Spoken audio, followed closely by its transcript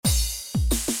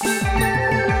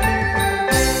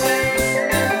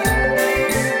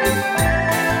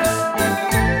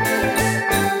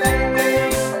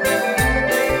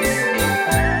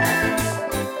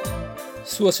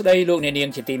សួស្តីលោកអ្នកនាង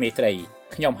ជាទីមេត្រី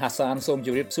ខ្ញុំហាសានសូមជ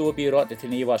ម្រាបសួរពីរដ្ឋធា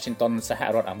នី Washington សហ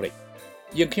រដ្ឋអាមេរិក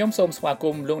យើងខ្ញុំសូមស្វាគ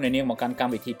មន៍លោកអ្នកនាងមកកាន់ក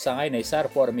ម្មវិធីផ្សាយនៃសារ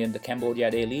ព័ត៌មាន The Cambodia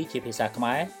Daily ជាភាសាខ្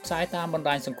មែរផ្សាយតាមបណ្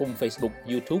ដាញសង្គម Facebook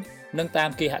YouTube និងតាម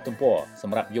គេហទំព័រស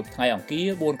ម្រាប់យប់ថ្ងៃអង្គារ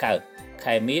4កើត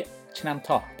ខែមិញឆ្នាំ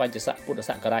ថោះបัญចស័កពុទ្ធ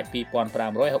សករាជ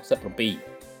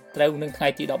2567ត្រូវនឹងថ្ងៃ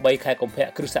ទី13ខែកុម្ភៈ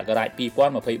គ្រិស្តសករាជ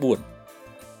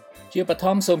2024ជាបឋ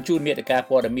មសូមជូនមេត្តា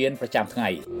ព័ត៌មានប្រចាំថ្ងៃ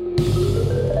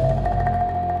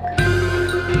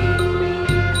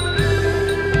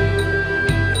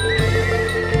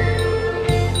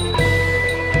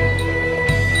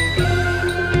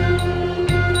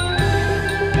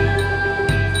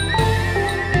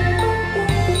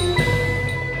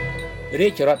រា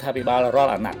ជរដ្ឋាភិបាលរា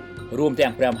ល់អាណត្តិរួមទាំ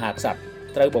ងព្រះមហាក្សត្រ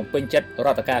ត្រូវបំពេញចិត្តរ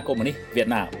ដ្ឋការកុម្មុយនីសវៀត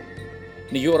ណាម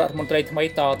នាយករដ្ឋមន្ត្រីថ្មី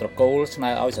តត្រកូលស្នើ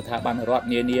ឲ្យស្ថាប័នរដ្ឋ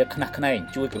នានាខ្នះខ្នែង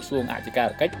ជួយក្រសួងអធិការ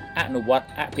កិច្ចអនុវត្ត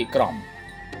អភិក្រម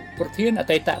ប្រធានអ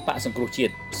តីតបក្សសង្គ្រោះជា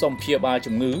តិសូមព្យាបាល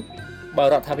ជំងឺបើ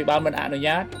រដ្ឋាភិបាលមិនអនុញ្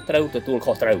ញាតត្រូវទទួល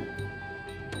ខុសត្រូវ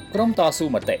ក្រុមតស៊ូ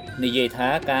មតិនិយាយថា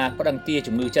ការប្តឹងទា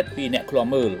ជំងឺចិត្តពីអ្នកឃ្លាំ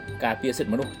មើលការពារសិទ្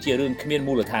ធិមនុស្សជារឿងគ្មាន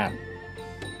មូលដ្ឋាន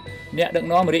អ្នកដឹក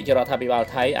នាំរាជរដ្ឋាភិបាល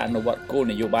ថៃអនុវត្តគោល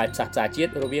នយោបាយផ្សះផ្សាជា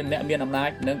តិរវាងអ្នកមានអំណាច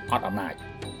និងអត់អំណាច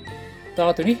ត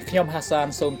ទៅនេះខ្ញុំហាសាន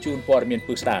សូមជូនព័ត៌មាន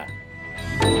ពិស្ដា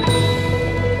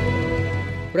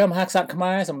ព្រះមហាក្សត្រខ្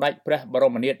មែរសម្ដេចព្រះបរ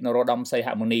មនាថនរោត្តមសីហ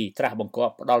មុនីត្រាស់បង្គា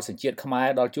ប់ផ្ដល់សញ្ជាតិខ្មែរ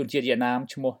ដល់ជនជាតិវៀតណាម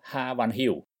ឈ្មោះហាវ៉ាន់ហ៊ី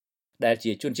វដែល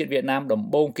ជាជនជាតិវៀតណាមដំ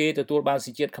បូងគេទទួលបានស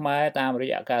ញ្ជាតិខ្មែរតាមរ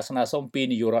យៈការស្នើសុំពី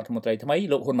នាយករដ្ឋមន្ត្រីថ្មី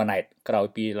លោកហ៊ុនម៉ាណែតក្រោយ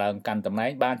ពីឡើងកាន់តំណែ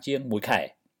ងបានជាង1ខែ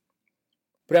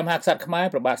ព្រះមហាក្សត្រខ្មែរ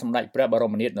ព្រះបាទសម្ដេចព្រះបរ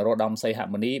មនាថនរោត្តមសីហ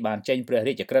មុនីបានចេញព្រះ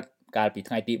រាជក្រឹត្យកាលពី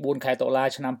ថ្ងៃទី4ខែតុលា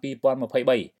ឆ្នាំ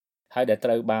2023ហើយដែលត្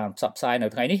រូវបានផ្សព្វផ្សាយនៅ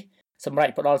ថ្ងៃនេះសម្រា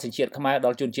ប់ផ្ដល់សញ្ជាតិខ្មែរដ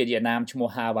ល់ជនជាតិវៀតណាមឈ្មោះ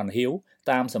ហាវ៉ាន់ហ៊ីវ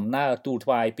តាមសំណើទូលថ្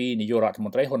វាយពីនាយករដ្ឋម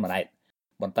ន្ត្រីហ៊ុនម៉ាណែត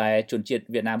ប៉ុន្តែជនជាតិ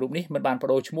វៀតណាមរូបនេះមិនបានប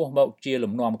ដូរឈ្មោះមកជា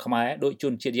លំនាំខ្មែរដោយជ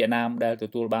នជាតិវៀតណាមដែលទ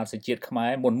ទួលបានសញ្ជាតិខ្មែ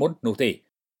រមុននោះទេ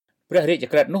ព្រះរាជ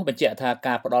ក្រឹត្យនោះបញ្ជាក់ថា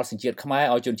ការផ្ដល់សញ្ជាតិខ្មែរ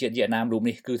ឲ្យជនជាតិវៀតណាមរូប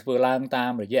នេះគឺធ្វើឡើងតា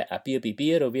មរយៈអាពាហ៍ពិពា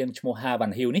ហ៍រវាងឈ្មោះហាវ៉ា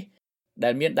ន់ហ៊ីវនេះដែ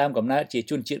លមានដើមកំណើតជា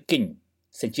ជនជាតិគីង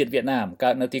សញ្ជាតិវៀតណាមកើ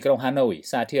តនៅទីក្រុងហាណូយ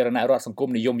សាធារណរដ្ឋសង្គម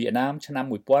និយមវៀតណាមឆ្នាំ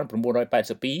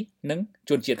1982និង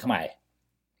ជនជាតិខ្មែរ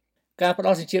ការផ្ដ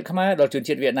ល់សញ្ជាតិខ្មែរដល់ជន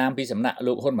ជាតិវៀតណាមពីសំណាក់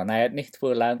លោកហ៊ុនម៉ាណែតនេះធ្វើ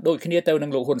ឡើងដូចគ្នាទៅនឹ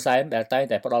ងលោកហ៊ុនសែនដែលតែង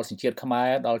តែផ្ដល់សញ្ជាតិខ្មែរ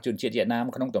ដល់ជនជាតិវៀតណាម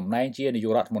ក្នុងតំណែងជានាយ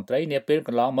ករដ្ឋមន្ត្រីនាពេលក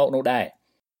ន្លងមកនោះដែរ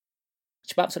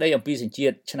ច្បាប់ស្តីអំពីសញ្ជា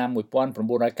តិឆ្នាំ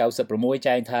1996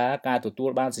ចែងថាការទទួល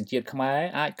បានសញ្ជាតិខ្មែរ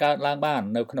អាចកើតឡើងបាន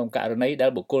នៅក្នុងករណីដែល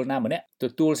បុគ្គលណាម្នាក់ទ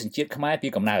ទួលសញ្ជាតិខ្មែរពី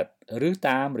កំណើតឬ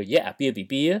តាមរយៈអាពាហ៍ពិ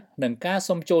ពាហ៍និងការ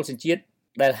សុំចូលសញ្ជាតិ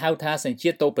ដែលហៅថាសញ្ជា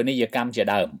តិតូបនីយកម្មជា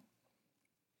ដើម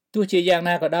ទោះជាយ៉ាង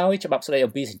ណាក៏ដោយច្បាប់ស្តី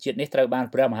អំពីសញ្ជាតិនេះត្រូវបាន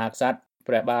ព្រះមហាក្សត្រ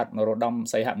ព្រះបាទនរោត្តម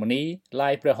សីហមុនីឡា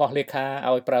យព្រះហស្ថលេខា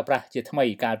ឲ្យប្រើប្រាស់ជាថ្មី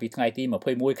កាលពីថ្ងៃទី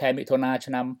21ខែមិថុនា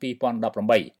ឆ្នាំ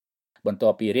2018បន្ទា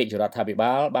ប់ពីរាជរដ្ឋាភិ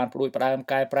បាលបានផ្ដួចផ្ដើម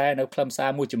កែប្រែនៅខ្លឹមសារ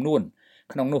មួយចំនួន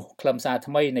ក្នុងនោះខ្លឹមសារ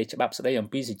ថ្មីនៃច្បាប់ស្តីអំ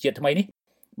ពីសញ្ជាតិថ្មីនេះ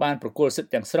បានប្រគល់សិទ្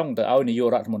ធិទាំងស្រុងទៅឲ្យនាយក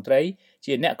រដ្ឋមន្ត្រី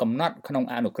ជាអ្នកកំណត់ក្នុង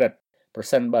អនុក្រឹត្យប្រ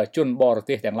សិនបើជនបរ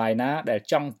ទេសទាំងឡាយណាដែល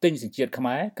ចង់ទិញសញ្ជាតិខ្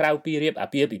មែរក្រៅពីរៀបអា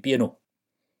ពាហ៍ពិពាហ៍នោះ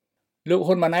លោក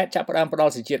ហ៊ុនម៉ាណែតចាប់ផ្ដើមផ្ដ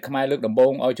ល់សញ្ជាតិខ្មែរលើកដំបូ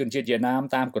ងឲ្យជនជាតិវៀតណាម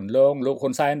តាមគន្លងលោកហ៊ុ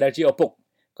នសែនដែលជាឪពុក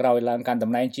ក្រោយឡើងកាន់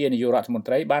តំណែងជានាយករដ្ឋមន្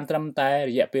ត្រីបានត្រឹមតែ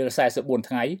រយៈពេល44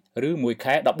ថ្ងៃឬ1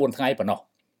ខែ14ថ្ងៃប៉ុណ្ណោះ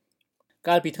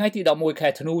កាលពីថ្ងៃទី11ខែ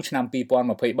ធ្នូឆ្នាំ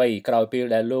2023ក្រោយពេល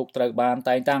ដែលលោកត្រូវបាន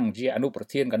តែងតាំងជាអនុប្រ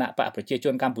ធានគណៈបកប្រជាជ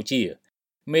នកម្ពុជា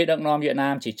មេដឹកនាំវៀតណា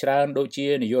មជាច្រើនដូចជា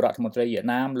នាយករដ្ឋមន្ត្រីវៀត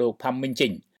ណាមលោកផាំមីនជី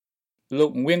ងលោ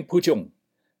កងៀងភូជុង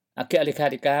អគ្គលេខា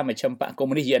ធិការមជ្ឈិមបកកុម្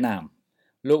មុយនីសវៀតណាម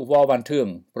លោកវ៉ាវ៉ាន់ធឿង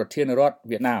ប្រធានរដ្ឋ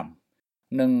វៀតណាម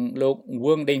និងលោក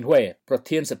វឿងដេងហួយប្រ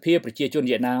ធានសភាប្រជាជន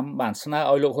វៀតណាមបានស្នើ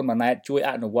ឲ្យលោកហ៊ុនម៉ាណែតជួយ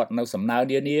អនុវត្តនៅសំណើ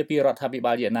នានាពីរដ្ឋាភិ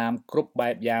បាលវៀតណាមគ្រប់បែ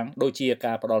បយ៉ាងដូចជា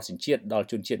ការផ្ដល់សញ្ជាតិដល់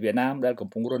ជនជាតិវៀតណាមដែលកំ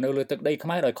ពុងរស់នៅលើទឹកដីខ្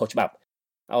មែរដោយខុសច្បាប់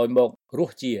ឲ្យមករ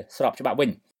ស់ជាស្របច្បាប់វិ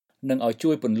ញនិងឲ្យ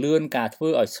ជួយពន្លឿនការធ្វើ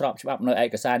ឲ្យស្របច្បាប់នៅឯ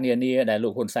កសារនានាដែលលោ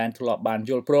កហ៊ុនសែនធ្លាប់បាន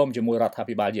យល់ព្រមជាមួយរដ្ឋា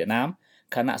ភិបាលវៀតណាម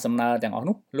ខណៈសំណើទាំងអស់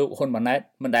នោះលោកហ៊ុនម៉ាណែត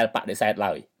មិនដែលបដិសេធ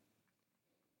ឡើយ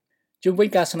ជុំវិញ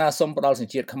ការស្នើសុំផ្ដល់ស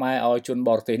ញ្ជាតិខ្មែរឲ្យជនប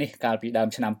រទេសនេះកាលពីដើម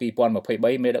ឆ្នាំ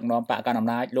2023មេដឹកនាំបកកណ្ដាលអំ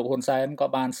ណាចលោកហ៊ុនសែនក៏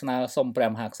បានស្នើសុំព្រះ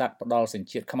មហាក្សត្រផ្ដល់សញ្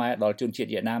ជាតិខ្មែរដល់ជនជាតិ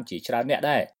វៀតណាមជាច្រើនអ្នក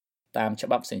ដែរតាមច្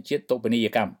បាប់សញ្ជាតិតូបនីយ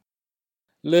កម្ម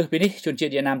លើសពីនេះជនជា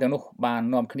តិវៀតណាមទាំងនោះបាន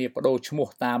នាំគ្នាបដូរឈ្មោះ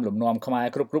តាមលំនាំខ្មែរ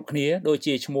គ្រប់គ្នាដូច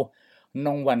ជាឈ្មោះ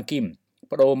ណុងវ៉ាន់គីម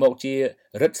បដូរមកជា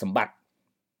រិទ្ធសម្បត្តិ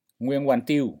ងឿងវ៉ាន់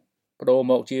ទីវបដូរ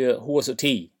មកជាហួសុ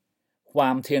ធីហួា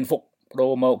មធៀនហ្វុកបដូ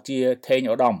រមកជាថេង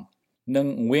ឧត្តមនិង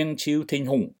វៀងឈីវធីង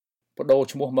ហ៊ុងបដូរ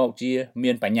ឈ្មោះមកជា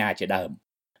មានបញ្ញាជាដើម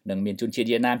និងមានជនជាតិ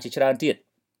វៀតណាមជាច្រើនទៀត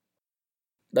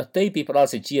ដទៃពីផ្ដាល់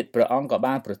សេចក្ដីព្រះអង្គក៏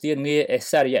បានប្រទានងារអេ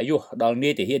សរិយយសដល់នា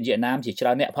យទាហានវៀតណាមជាច្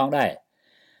រើនអ្នកផងដែរ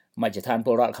មជ្ឈដ្ឋានព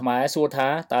លរដ្ឋខ្មែរសួរថា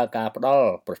តើការផ្ដល់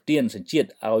ប្រទានសញ្ជាតិ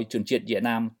ឲ្យជនជាតិវៀត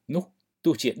ណាមនោះ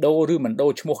ទោះជាដូរឬមិនដូ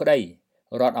រឈ្មោះក្តី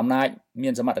រដ្ឋអំណាចមា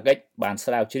នសមត្ថកិច្ចបាន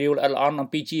ស្រាវជ្រាវល្អិតល្អន់អំ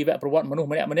ពីជីវប្រវត្តិមនុស្ស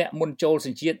ម្នាក់ៗមុនចូលស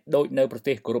ញ្ជាតិដូចនៅប្រ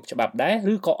ទេសគោរពច្បាប់ដែរ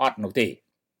ឬក៏អត់នោះទេ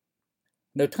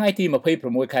នៅថ្ងៃទី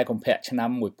26ខែកុម្ភៈឆ្នាំ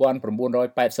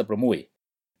1986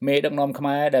មេដឹកនាំខ្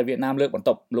មែរដែលវៀតណាមលើកបន្ទ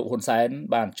ប់លោកហ៊ុនសែន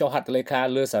បានចុះហត្ថលេខា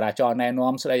លើសារចរណែ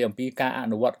នាំស្តីអំពីការអ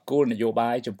នុវត្តគោលនយោបា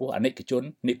យចំពោះអនិកជន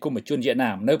និគមជនវៀត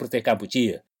ណាមនៅប្រទេសកម្ពុជា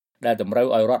ដែលតម្រូវ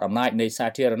ឲ្យរដ្ឋអំណាចនៃសា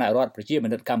ធារណរដ្ឋប្រជាមា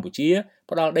និតកម្ពុជា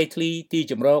ផ្ដល់ដីធ្លីទី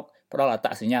ជម្រកផ្ដល់អត្ត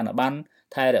សញ្ញាណប័ណ្ណ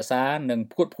ថែរក្សានិង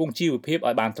ផ្គត់ផ្គង់ជីវភាព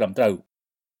ឲ្យបានត្រឹមត្រូវ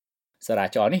សារ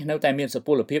ចរនេះនៅតែមានសុព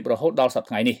លភាពរហូតដល់សប្តា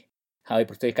ហ៍ថ្ងៃនេះហើយ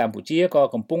ប្រទេសកម្ពុជាក៏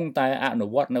កំពុងតែអនុ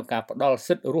វត្តនៅការផ្ដល់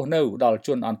សិទ្ធិរស់នៅដល់ជ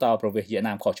នអន្តោប្រវេសន៍វៀត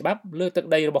ណាមខុសច្បាប់លើទឹក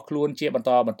ដីរបស់ខ្លួនជាបន្ត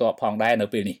បន្ទាប់ផងដែរនៅ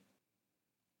ពេលនេះ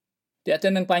ទាក់ទ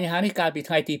ងនឹងបញ្ហានេះកាលពី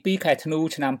ថ្ងៃទី2ខែធ្នូ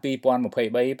ឆ្នាំ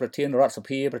2023ប្រធានរដ្ឋស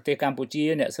ភាប្រទេសកម្ពុជា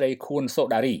អ្នកស្រីខួនសូ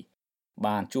ដារី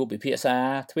បានជួបពិភាក្សា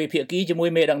ទ្វេភាគីជាមួយ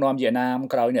មេដឹកនាំវៀតណាម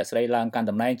ក្រោយអ្នកស្រីឡើងកាន់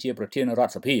តំណែងជាប្រធានរ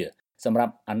ដ្ឋសភាសម្រា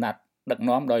ប់អាណត្តិដឹក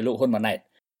នាំដោយលោកហ៊ុនម៉ាណែត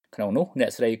ក្នុងនោះអ្នក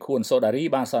ស្រីខួនសូដារី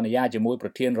បានសន្យាជាមួយប្រ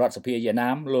ធានរដ្ឋសភាវៀតណា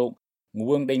មលោក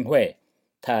ងួងដេងហុេ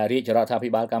ថារាជរដ្ឋាភិ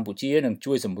បាលកម្ពុជានឹង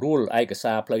ជួយសម្រួលឯក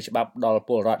សារផ្លូវច្បាប់ដល់ព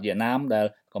លរដ្ឋវៀតណាមដែល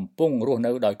កំពុងរស់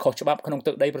នៅដោយខុសច្បាប់ក្នុង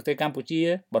ទឹកដីប្រទេសកម្ពុជា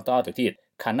បន្តទៅទៀត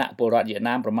ខណៈពលរដ្ឋវៀត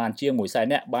ណាមប្រមាណជាង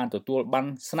100,000នាក់បានទទួលបាន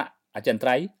ស្នាក់អចិន្ត្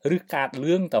រៃយ៍ឬកាត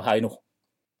លឿងទៅហើយនោះ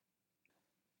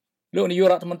លោកនាយក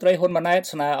រដ្ឋមន្ត្រីហ៊ុនម៉ាណែត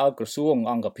ស្នើឲ្យក្រសួង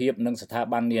អង្គភាពនិងស្ថា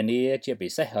ប័ននានាជាពិ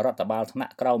សេសរដ្ឋបាលថ្នា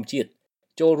ក់ក្រោមជាតិ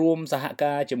ចូលរួមសហ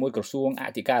ការជាមួយក្រសួងអ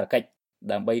ធិការកិច្ច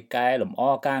ដើម្បីកែលម្អ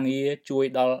ការងារជួយ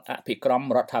ដល់អភិក្រម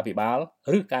រដ្ឋាភិបាល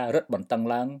ឬការរឹតបន្តឹង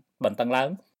ឡើង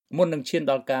មុននឹងឈាន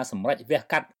ដល់ការសម្រេចវះ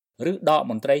កាត់ឬដក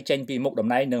មន្ត្រីចេញពីមុខតំ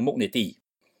ណែងនិងមុខនីតិ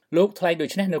លោកថ្លែងដូ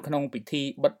ចនេះនៅក្នុងពិធី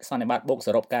បិទសន្និបាតបូកស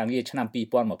រុបការងារឆ្នាំ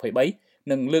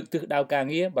2023និងលើកទិសដៅការ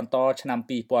ងារបន្តឆ្នាំ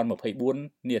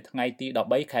2024នាថ្ងៃទី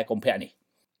13ខែកុម្ភៈនេះ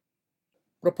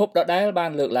ប្រពន្ធដដែលបា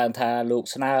នលើកឡើងថាលោក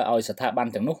ស្នើឲ្យស្ថាប័ន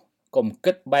ទាំងនោះកុំ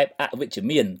គិតបែបអវិជ្ជ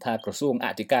មានថាក្រសួងអ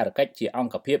ធិការកិច្ចជាអ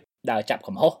ង្គភាពដើរចាប់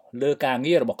កំហុសលើការ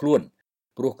ងាររបស់ខ្លួន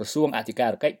ព្រោះក្រសួងអធិកា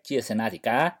រកិច្ចជាសេនាធិ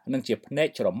ការនិងជាភ្នែក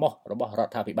ច្រមុះរបស់រ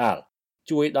ដ្ឋាភិបាល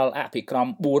ជួយដល់អភិក្រម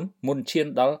4មុនឈាន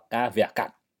ដល់ការវះកា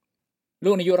ត់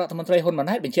លោកនាយករដ្ឋមន្ត្រីហ៊ុនម៉ា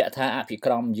ណែតបញ្ជាក់ថាអភិ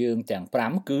ក្រមយើងទាំង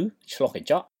5គឺឆ្លុះកញ្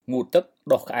ចក់ងូតទឹក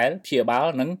ដុសក្អែលព្យាបាល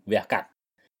និងវះកាត់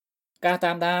ការ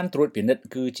តាមដានត្រួតពិនិត្យ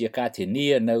គឺជាការធានា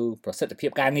នៅប្រសិទ្ធភា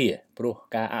ពការងារព្រោះ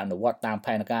ការអនុវត្តតាម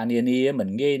ផែនការនានាមិន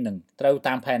ងាយនឹងត្រូវ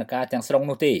តាមផែនការទាំងស្រុង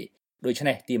នោះទេដូច្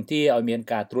នេះទាមទារឲ្យមាន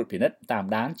ការត្រួតពិនិត្យតាម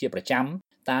ដានជាប្រចាំ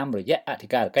តាមរយៈអធិ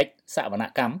ការកិច្ចសវន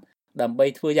កម្មដើម្បី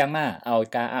ធ្វើយ៉ាងណាឲ្យ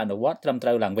ការអនុវត្តត្រឹមត្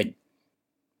រូវឡើងវិញ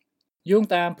យោង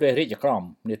តាមព្រះរាជក្រម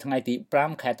នៅថ្ងៃទី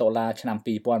5ខែតុលាឆ្នាំ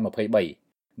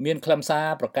2023មានខ្លឹមសារ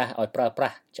ប្រកាសឲ្យប្រើប្រា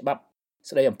ស់ច្បាប់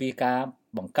ស្តីអំពីការ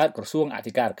បង្កើតក្រសួងអ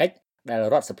ធិការកិច្ចដែល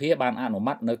រដ្ឋសភាបានអនុ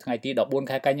ម័តនៅថ្ងៃទី14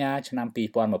ខែកញ្ញាឆ្នាំ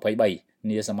2023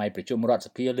នាសម័យប្រជុំរដ្ឋស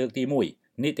ភាលើកទី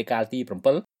1នីតិកាលទី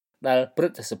7ដែលព្រឹ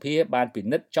ទ្ធសភាបានពិ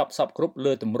និត្យចប់សពគ្រប់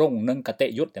លើទម្រង់និងគតិ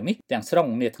យុត្តទាំងនេះទាំងស្រុង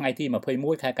នាថ្ងៃទី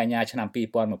21ខែកញ្ញាឆ្នាំ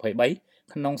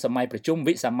2023ក្នុងសម័យប្រជុំ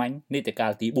វិសាមញ្ញនីតិកា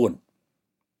លទី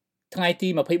4ថ្ងៃទី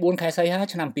24ខែសីហា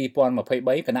ឆ្នាំ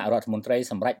2023គណៈរដ្ឋមន្ត្រី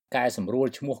សម្រេចកែសម្រួល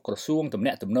ឈ្មោះក្រសួងទំ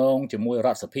នាក់ទំនងជាមួយរ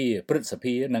ដ្ឋសភាព្រឹទ្ធស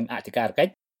ភានិងអធិការកិច្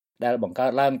ចដែលបង្កើ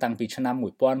តឡើងតាំងពីឆ្នាំ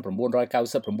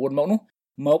1999មកនោះ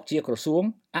មកជាក្រសួង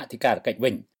អធិការកិច្ច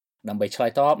វិញដើម្បីឆ្លើ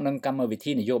យតបនឹងកម្មវិ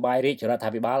ធីនយោបាយរាជរដ្ឋា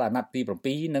ភិបាលអាណត្តិទី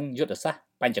7និងយុទ្ធសាស្ត្រ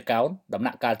បញ្ចកោណដំ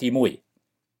ណាក់កាលទី1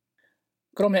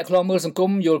ក្រុមអ្នកខ្លាំមើលសង្គ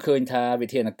មយល់ឃើញថាវិ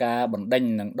ធានការបណ្ដេញ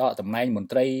និងដកតំណែងមន្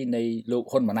ត្រីនៃលោក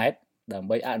ហ៊ុនម៉ាណែតដើម្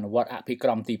បីអនុវត្តអភិក្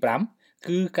រមទី5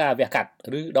គឺការវះកាត់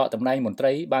ឬដកតំណែងមន្ត្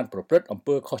រីបានប្រព្រឹត្តអំ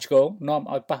ពើខុសឆ្គងនាំ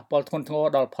ឲ្យប៉ះពាល់ធ្ងន់ធ្ងរ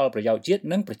ដល់ផលប្រយោជន៍ជាតិ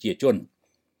និងប្រជាជន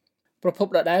ប្រពន្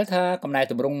ធដដែលថាកំណែ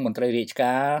តម្រង់មន្ត្រីរាជ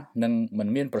ការនឹងមិន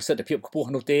មានប្រសិទ្ធភាពខ្ពស់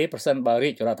នោះទេប្រសិនបើរា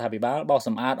ជរដ្ឋាភិបាលបោសស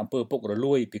ម្អាតអំពើពុករ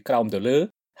លួយពីក្រោមទៅលើ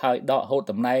ហើយដកហូត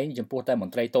តំណែងចំពោះតែម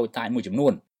ន្ត្រីតូចតាចមួយចំនួ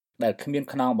នដែលគ្មាន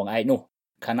ខ្នងបង្អែកនោះ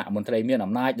ខណៈមន្ត្រីមាន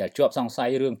អំណាចដែលជាប់សង្ស័យ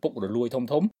រឿងពុករលួយធំៗ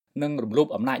និងរំលោភ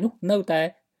អំណាចនោះនៅតែ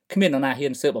គ្មាននរណាហ៊ា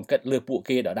នស៊ើបអង្កេតលើពួក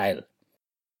គេដដែល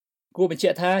គួរបញ្ជា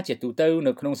ក់ថាជាទូទៅ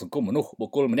នៅក្នុងសង្គមមនុស្សបុ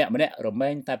គ្គលម្នាក់ៗរមែ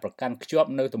ងតែប្រកាន់ខ្ជាប់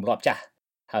នៅទម្លាប់ចាស់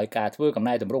ហើយការធ្វើកំ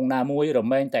ណែតម្រង់ណាមួយរ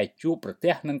មែងតែជួបប្រ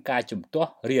ទះនឹងការជំទា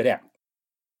ស់រារាំង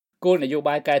គោលនយោ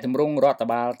បាយកែតម្រង់រដ្ឋ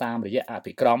បាលតាមរយៈអ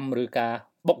ភិក្រមឬការ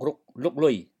បុករុកលុក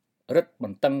លុយរឹតប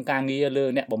ន្តឹងការងារលើ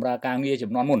អ្នកបម្រើការងារ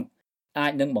ចំនួនមុនអា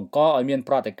ចនឹងបង្កឲ្យមាន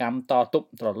ប្រតិកម្មតទប់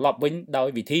ត្រឡប់វិញដោយ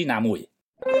វិធីណាមួយ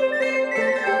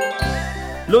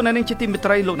លោកអ្នកនាងជាទីមេ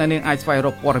ត្រីលោកអ្នកនាងអាចស្វែងរ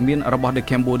កព័ត៌មានរបស់ The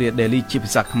Cambodia Daily ជាភា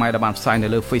សាខ្មែរដែលបានផ្សាយនៅ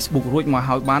លើ Facebook រួចមក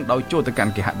ហើយបានដោយចូលទៅកា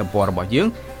ន់គេហទំព័ររបស់យើង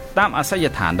តាមអាសយ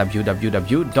ដ្ឋាន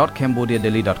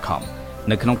www.cambodiadaily.com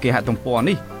នៅក្នុងគេហទំព័រ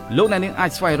នេះ លោកអ្នកនាងអា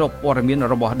ចស្វែងរកព័ត៌មាន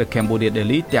របស់ The Cambodia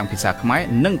Daily ទាំងភាសាខ្មែរ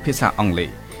និងភាសាអង់គ្លេស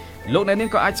លោកអ្នកនាង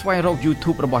ក៏អាចស្វែងរក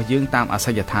YouTube របស់យើងតាមអាស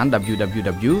យដ្ឋាន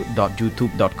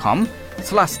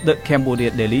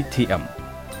www.youtube.com/thecambodiadailytm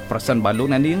ប្រសិនបើលោក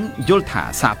អ្នកនាងយល់ថា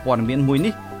សារព័ត៌មានមួយ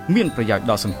នេះមានប្រយោជន៍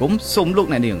ដល់សង្គមសូមលោក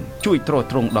អ្នកនាងជួយទ្រ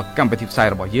ទ្រង់ដល់កម្មវិធីផ្សាយ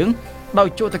របស់យើងដោយ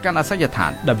ចូលទៅកាន់អាសយដ្ឋា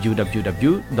ន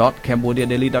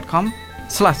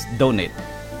www.cambodiadaily.com/donate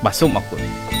បាទសូមអរគុណ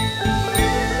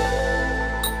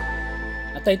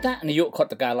អតីតនាយកខុទ្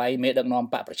ទកាល័យមេដឹកនាំ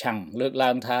បកប្រឆាំងលើកឡើ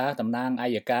ងថាតំណាងអั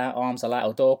ยការអមសាលា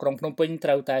អូតូក្រុងភ្នំពេញត្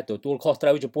រូវតែទទួលខុសត្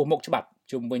រូវចំពោះមុខច្បាប់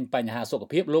ជុំវិញបញ្ហាសុខ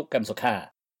ភាពលោកកឹមសុខា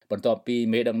បន្ទាប់ពី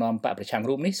មេដឹកនាំបកប្រឆាំង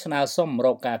រូបនេះស្នើសុំរ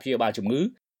កការព្យាបាលជំងឺ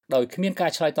ដោយគ្មានកា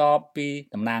រឆ្លើយតបពី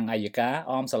តំណាងអัยការ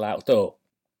អមសាលាអូតូ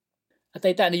អ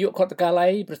តីតនាយកខុទ្ទកាល័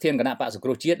យប្រធានគណៈបក្សសង្គ្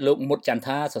រោះជាតិលោកមុតចន្ទ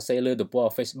ថាសរសេរលើទំព័រ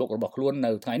Facebook របស់ខ្លួន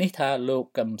នៅថ្ងៃនេះថាលោក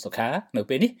កឹមសុខានៅ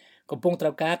ពេលនេះកំពុងត្រូ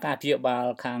វការការព្យាបាល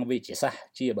ខាងវិទ្យាសាស្ត្រ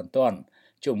ជាបន្ទាន់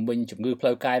ជុំវិញជំងឺផ្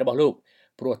លូវកាយរបស់លោក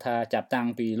ព្រោះថាចាប់តាំង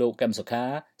ពីលោកកឹមសុខា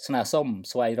ស្នើសុំ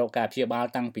ស្វែងរកការព្យាបាល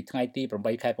តាំងពីថ្ងៃទី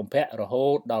8ខែកុម្ភៈរហូ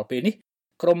តដល់ពេលនេះ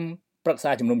ក្រុមប្រឹក្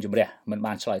សាជំនុំជម្រះមិន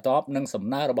បានឆ្លើយតបនឹងសំ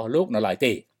ណើរបស់លោកនៅឡើយ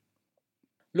ទេ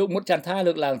លោកមុតចន្ទថា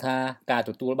លើកឡើងថាការ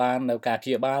ទទួលបាននៅការព្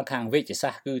យាបាលខាងវិទ្យាសា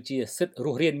ស្ត្រគឺជាសិទ្ធិរ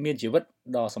ស់រានមានជីវិត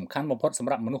ដ៏សំខាន់បំផុតស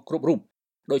ម្រាប់មនុស្សគ្រប់រូប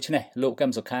ដូច្នេះលោកកឹ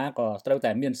មសុខាក៏ត្រូវ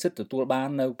តែមានសិទ្ធិទទួលបាន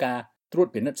នៅការត្រួត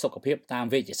ពិនិត្យសុខភាពតាម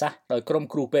វិទ្យាសាស្ត្រដោយក្រុម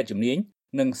គ្រូពេទ្យជំនាញ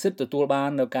និងសិទ្ធិទទួលបាន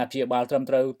នៅការព្យាបាលត្រឹម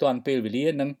ត្រូវទាន់ពេលវេលា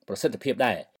និងប្រសិទ្ធភាព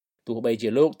ដែរទោះបីជា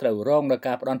លោកត្រូវរងនៅ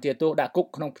ការផ្ដន្ទាទោសដាក់គុក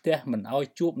ក្នុងផ្ទះមិនឲ្យ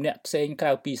ជួបអ្នកផ្សេងក្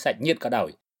រៅពីសាច់ញាតិក៏ដោយ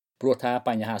ព្រោះថាប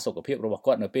ញ្ហាសុខភាពរបស់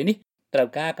គាត់នៅពេលនេះត្រូវ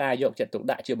ការយកចិត្តទុក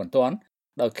ដាក់ជាបន្ទាន់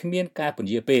ដោយគ្មានការពន្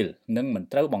យាពេលនិងមិន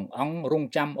ត្រូវបង្អង់រង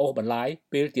ចាំអូសបន្លាយ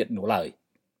ពេលទៀតនោះឡើយ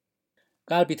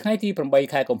កាលពីថ្ងៃទី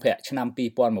8ខែកុម្ភៈឆ្នាំ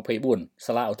2024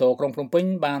សាលាអូតូក្រុងភ្នំពេញ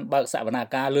បានបើកសវនា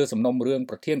ការលើសំណុំរឿង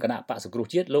ប្រធានគណៈបក្សសង្គ្រោះ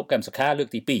ជាតិលោកកឹមសុខាលើក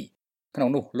ទី2ក្នុង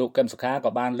នោះលោកកឹមសុខាក៏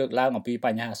បានលើកឡើងអំពីប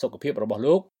ញ្ហាសុខភាពរបស់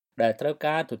លោកដែលត្រូវ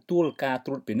ការទទួលការត្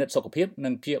រួតពិនិត្យសុខភាពនិ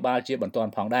ងព្យាបាលជាបន្ទា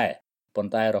ន់ផងដែរប៉ុ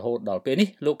ន្តែរហូតដល់ពេលនេះ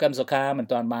លោកកឹមសុខាមិន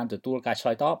ទាន់បានទទួលការឆ្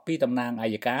លើយតបពីតំណាងអั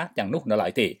ยការទាំងនោះនៅឡើ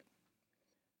យទេ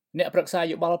អ្នកប្រឹក្សា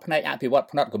យោបល់ផ្នែកអភិវឌ្ឍ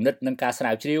ផ្នត់គំនិតនិងការស្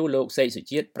រាវជ្រាវលោកសេកសុ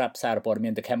ជាតិប្រាប់សារព័ត៌មា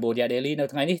ន The Cambodia Daily នៅ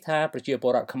ថ្ងៃនេះថាប្រជាព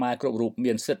លរដ្ឋខ្មែរគ្រប់រូប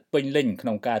មានសិទ្ធិពេញលេញក្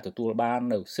នុងការទទួលបាន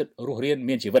នូវសិទ្ធិរស់រាន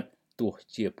មានជីវិតទោះ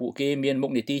ជាពួកគេមានមុ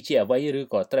ខនីតិជាអ្វីឬ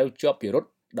ក៏ត្រូវជាប់ពិរុទ្ធ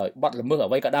ដោយបទល្មើស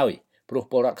អ្វីក៏ដោយព្រោះ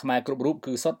ពលរដ្ឋខ្មែរគ្រប់រូប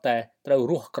គឺសុទ្ធតែត្រូវ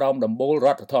រស់ក្រោមដំបូលរ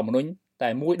ដ្ឋធម្មនុញ្ញតែ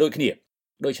មួយដូចគ្នា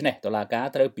ដូច្នេះតុលាការ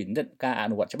ត្រូវពិនិត្យការអ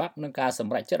នុវត្តច្បាប់និងការស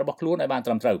ម្រេចចិត្តរបស់ខ្លួនឲ្យបានត្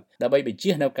រឹមត្រូវដើម្បីបញ្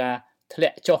ជៀសនូវការធ្លា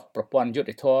ក់ចុះប្រព័ន្ធយុត្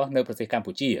តិធម៌នៅប្រទេសកម្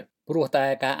ពុជាព្រោះតែ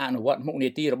ការអនុវត្តមុខនី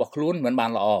តិរបស់ខ្លួនមិនបា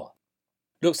នល្អ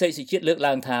លោកសេកសុជាតិលើក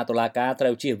ឡើងថាតុលាការត្រូ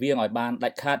វជៀសវាងឲ្យបានដា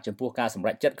ច់ខាតចំពោះការសម្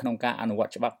រេចចិត្តក្នុងការអនុវត្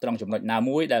តច្បាប់ត្រង់ចំណុចណា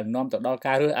មួយដែលនាំទៅដល់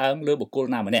ការរើសអើងលើបុគ្គល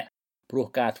ណាម្នាក់ព្រោះ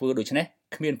ការធ្វើដូច្នេះ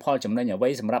គ្មានផលចំណេញអ្វី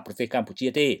សម្រាប់ប្រទេសកម្ពុជា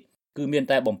ទេគឺមាន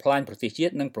តែបំផ្លាញប្រទេសជា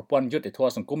តិនិងប្រព័ន្ធយុត្តិធ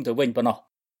ម៌សង្គមទៅវិញប៉ុណ្ណោះ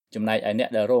ចំណែកឯអ្នក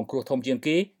ដែលរងគ្រោះធំជាង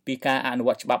គេពីការអនុវ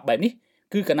ត្តច្បាប់បែបនេះ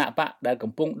គឺគណៈបកដែល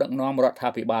កំពុងដឹកនាំរដ្ឋា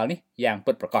ភិបាលនេះយ៉ាង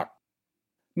ពិតប្រាកដ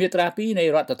មាត្រា2នៃ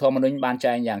រដ្ឋធម្មនុញ្ញបាន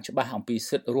ចែងយ៉ាងច្បាស់អំពី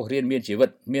សិទ្ធិរស់រានមានជីវិត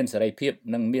មានសេរីភាព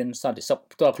និងមានសន្តិសុខ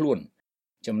ផ្ទាល់ខ្លួន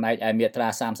ចំណែកឯមាត្រា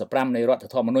35នៃរដ្ឋ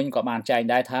ធម្មនុញ្ញក៏បានចែង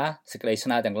ដែរថាសេចក្តីស្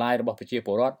នើទាំងឡាយរបស់ប្រជាព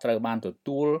លរដ្ឋត្រូវបានទ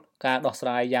ទួលការដោះស្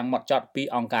រាយយ៉ាងហ្មត់ចត់ពី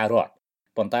អង្គការរដ្ឋ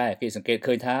ប៉ុន្តែគេសង្កេត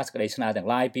ឃើញថាសេចក្តីស្នើទាំង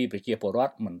ឡាយពីប្រជាពលរ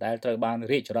ដ្ឋមិនដែលត្រូវបាន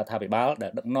រាជរដ្ឋាភិបាលដែ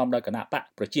លដឹកនាំដោយគណៈបក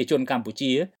ប្រជាជនកម្ពុ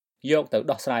ជាយកទៅ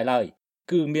ដោះស្រាយឡើយ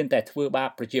គឺមានតែធ្វើបាប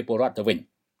ប្រជាពលរដ្ឋទៅវិញ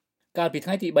កាលពីថ្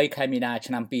ងៃទី3ខែមីនា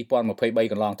ឆ្នាំ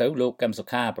2023កន្លងទៅលោកកឹមសុ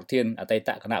ខាប្រធានអតីត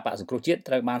គណៈបក្សសង្គ្រោះជាតិ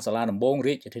ត្រូវបានសាលាដំបង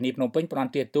រាជធានីភ្នំពេញផ្ត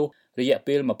ន្ទាទោសរយៈ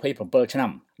ពេល27ឆ្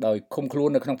នាំដោយឃុំខ្លួន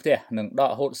នៅក្នុងផ្ទះនិងដ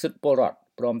កហូតសិទ្ធិពលរដ្ឋ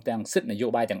ព្រមទាំងសិទ្ធិនយោ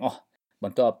បាយទាំងអស់ប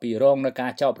ន្ទាប់ពីរងនឹងកា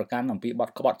រចោទប្រកាន់អំពីបទ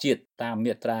ក្បត់ជាតិតាម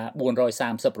មាត្រា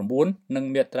439និង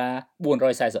មាត្រា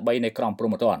443នៃក្រមព្រ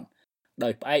ហ្មទណ្ឌដោ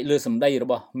យផ្អែកលើសម្ដីរ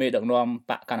បស់មេដឹកនាំ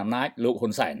បកកណ្ដាលអំណាចលោកហ៊ុ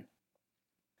នសែន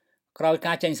ក្រោយ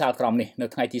ការចេញសាលក្រមនេះនៅ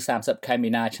ថ្ងៃទី30ខែមី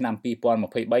នាឆ្នាំ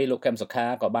2023លោកកឹមសុខា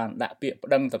ក៏បានដាក់ពាក្យប្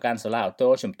តឹងទៅកាន់សាលាអូតូ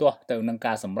ជំទាស់ទៅនឹង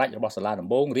ការសម្រេចរបស់សាលាដំ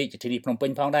បងរាជធានីភ្នំពេ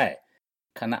ញផងដែរ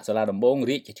គណៈសាលាដំបង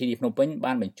រាជធានីភ្នំពេញ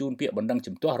បានបញ្ជូនពាក្យបណ្ដឹង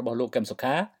ជំទាស់របស់លោកកឹមសុ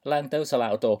ខាឡើងទៅសាលា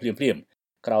អូតូភ្លាមៗ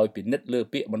ក្រោយពិនិត្យលើ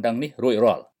ពាក្យបណ្ដឹងនេះរួច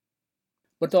រាល់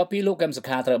បន្ទាប់ពីលោកកឹមសុ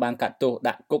ខាត្រូវបានកាត់ទោស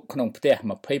ដាក់គុកក្នុងផ្ទះ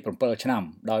27ឆ្នាំ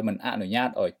ដោយមិនអនុញ្ញាត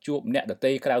ឲ្យជួបអ្នកដ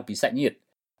ទៃក្រៅពីសាច់ញាតិ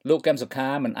លោកកឹមសុខា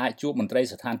មិនអាចជួបមន្ត្រី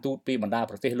ស្ថានទូតពីបណ្ដា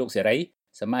ប្រទេសលោកសេរី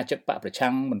សមាជិកបកប្រ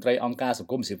ឆាំងមន្ត្រីអង្គការស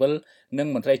ង្គមស៊ីវិលនិង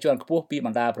មន្ត្រីជាន់ខ្ពស់ពីប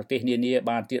ណ្ដាប្រទេសនានា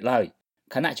បានទៀតឡើយ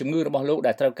ខណៈជំងឺរបស់លោក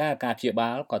ដែលត្រូវការព្យាបា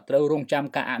លក៏ត្រូវរងចាំ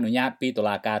ការអនុញ្ញាតពីតុ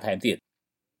លាការថែមទៀត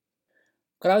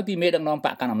ក្រោយពីមេដឹកនាំប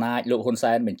កកណ្ដាលអំណាចលោកហ៊ុន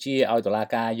សែនបញ្ជាឲ្យតុលា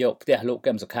ការយកផ្ទះលោក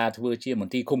កឹមសុខាធ្វើជាម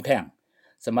ន្ទីរឃុំឃាំង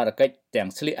សមត្ថកិច្ចទាំង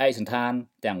ស្លៀកឯកសណ្ឋាន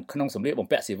ទាំងក្នុងសម្លៀកបំ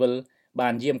ពាក់ស៊ីវិល បា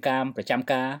នយាមកាមប្រចាំ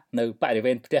ការនៅបរិ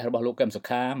វេណផ្ទះរបស់លោកកឹមសុ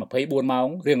ខា24ម៉ោង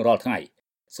រៀងរាល់ថ្ងៃ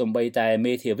សូម្បីតែ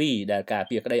មេធាវីដែលការ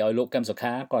ពារក្តីឲ្យលោកកឹមសុ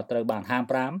ខាក៏ត្រូវបានហាម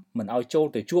5មិនឲ្យចូល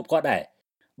ទៅជួបគាត់ដែរ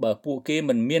បើពួកគេ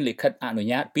មិនមានលិខិតអនុ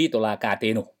ញ្ញាតពីតុលាការទេ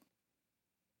នោះ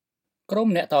ក្រុម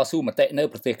អ្នកតស៊ូមតិនៅ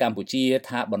ប្រទេសកម្ពុជា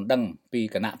ថាបណ្ដឹងពី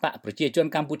គណៈបកប្រជាជន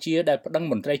កម្ពុជាដែលប្តឹង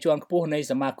មន្ត្រីជាន់ខ្ពស់នៃ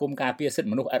សមាគមការពារសិទ្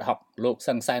ធិមនុស្សអេតហុកលោក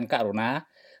សឹងសែនករណា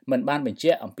មិនបានបញ្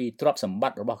ជាក់អំពីទ្រព្យសម្ប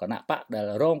ត្តិរបស់គណៈបកដែល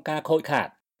រងការខូចខាត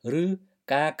ឬ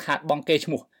ការខាតបង់កេរ្តិ៍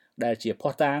ឈ្មោះដែលជាភ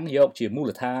ស្តុតាងយកជាមូល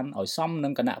ដ្ឋានឲ្យសមនឹ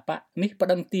ងគណៈបកនេះប្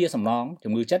តឹងទារសំណង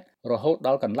ជំងឺចិត្តរហូតដ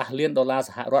ល់កន្លះលានដុល្លារស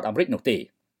ហរដ្ឋអាមេរិកនោះទេ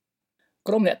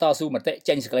ក្រុមអ្នកតស៊ូមតិ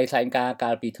ចេញសេចក្តីថ្លែងការណ៍កា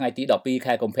លពីថ្ងៃទី12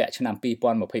ខែកុម្ភៈឆ្នាំ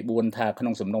2024ថាក្នុ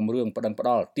ងសំណុំរឿងប្តឹងផ្ត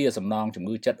ល់ទារសំណងជំ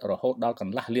ងឺចិត្តរហូតដល់ក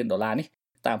ន្លះលានដុល្លារនេះ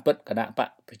តាមពិតគណៈបក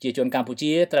ប្រជាជនកម្ពុ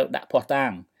ជាត្រូវដាក់ភស្តុតា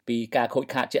ងពីការខូច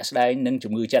ខាតជាក់ស្ដែងនិង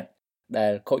ជំងឺចិត្តដែ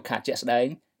លខូចខាតជាក់ស្ដែង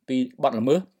ពីបទល្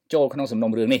មើសចូលក្នុងសំ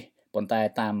ណុំរឿងនេះប៉ុន្តែ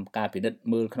តាមការពិនិត្យ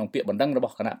មើលក្នុងពាក្យបណ្ដឹងរប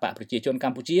ស់គណៈបកប្រជាជនក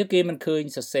ម្ពុជាគេមិនឃើញ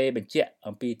សរសេរបញ្ជាក់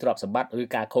អំពីទ្រព្យសម្បត្តិឬ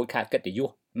ការខូចខាតកិត្តិយស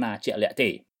ណាជាក់លាក់ទេ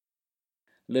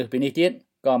លើសពីនេះទៀត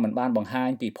ក៏មិនបានបង្ហាញ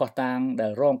ពីភស្តុតាងដែ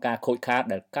លរងការខូចខាត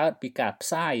ដែលកើតពីការផ្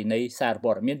សាយនៃសារ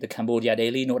ព័ត៌មាន The Cambodia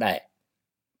Daily នោះដែរ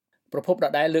ប្រភពដ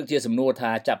ដែលលើកជាសំណួរ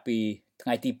ថាចាប់ពីថ្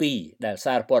ងៃទី2ដែល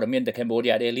សារព័ត៌មាន The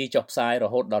Cambodia Daily ចុះផ្សាយរ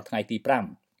ហូតដល់ថ្ងៃទី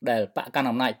5ដែលបកកណ្ដាល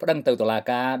អំណាចប្តឹងទៅតុលា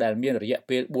ការដែលមានរយៈ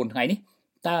ពេល4ថ្ងៃនេះ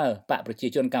តើបកប្រជា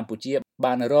ជនកម្ពុជា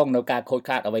បានរងនៅការខូច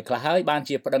ខាតអ្វីខ្លះហើយបាន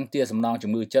ជាប្តឹងទារសំណង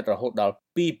ជំងឺចិត្តរហូតដល់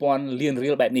2000លាន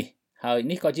រៀលបែបនេះហើយ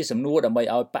នេះក៏ជាសំណួរដើម្បី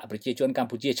ឲ្យបកប្រជាជនកម្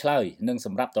ពុជាឆ្លើយនិងស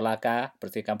ម្រាប់តុលាការប្រ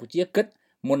ទេសកម្ពុជាគិត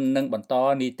មុននឹងបន្ត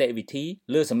នីតិវិធី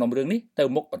លើសំណុំរឿងនេះទៅ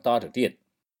មុខបន្តទៅទៀត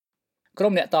ក្រុ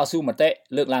មអ្នកតស៊ូមតិ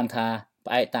លើកឡើងថា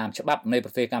ផ្អែកតាមច្បាប់នៃប្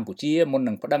រទេសកម្ពុជាមុន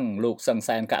នឹងប្តឹងលោកសឹង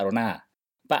សែនករណា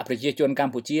បកប្រជាជនក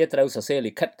ម្ពុជាត្រូវសរសេរ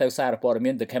លិខិតទៅសារព័ត៌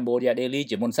មាន The Cambodia Daily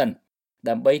ជាមុនសិន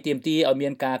ដើម្បីទាមទារឲ្យមា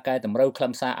នការកែតម្រូវខ្លឹ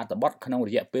មសារអត្ថបទក្នុងរ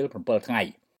យៈពេល7ថ្ងៃ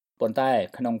ប៉ុន្តែ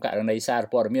ក្នុងករណីសារ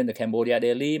ព័ត៌មាន The Cambodia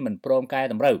Daily មិនព្រមកែ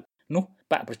តម្រូវនោះ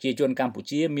បកប្រជាជនកម្ពុ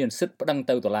ជាមានសិទ្ធិប្តឹង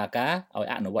ទៅតុលាការឲ្យ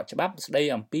អនុវត្តច្បាប់ស្តី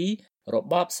អំពីរ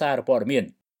បបសារព័ត៌មាន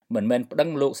មិនមែនប្តឹង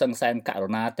លោកសឹងសែនករ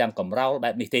ណាទាំងកំរោល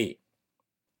បែបនេះទេ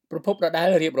ប្រភពដដែល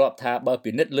រៀបរាប់ថាបើ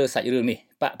ពិនិត្យលើសាច់រឿងនេះ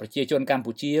បកប្រជាជនកម្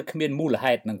ពុជាគ្មានមូល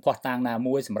ហេតុនិងភស្តុតាងណា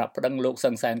មួយសម្រាប់ប្តឹងលោកសឹ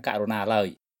ងសែនករណាឡើយ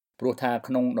ព្រោះថា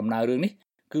ក្នុងដំណើររឿងនេះ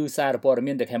គឺសារព័ត៌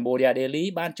មាន The Cambodia Daily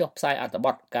បានចុះផ្សាយអត្ថប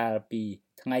ទកាលពី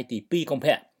ថ្ងៃទី2កុម្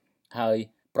ភៈហើយ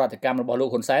ប្រតិកម្មរបស់លោក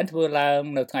ហ៊ុនសែនធ្វើឡើង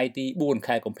នៅថ្ងៃទី4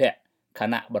ខែកុម្ភៈខ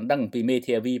ណៈបណ្ដឹងពីមេ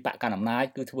ធាវីបកកណ្ដាលអំណាច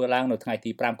គឺធ្វើឡើងនៅថ្ងៃ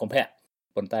ទី5កុម្ភៈ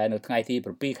ប៉ុន្តែនៅថ្ងៃទី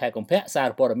7ខែកុម្ភៈសារ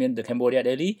ព័ត៌មាន The Cambodia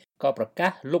Daily ក៏ប្រកា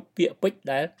សលុបពាក្យពេចន៍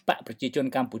ដែលបកប្រជាជន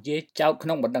កម្ពុជាចោទក្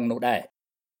នុងបណ្ដឹងនោះដែរ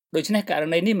ដូច្នេះករ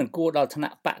ណីនេះមិនគួរដល់ថ្នា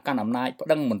ក់បកកណ្ដាលអំណាចប្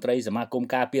តឹងមន្ត្រីសមាគម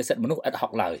ការពារសិទ្ធិមនុស្សឥតហុ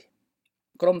កឡើយ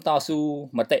ក្រុមតស៊ូ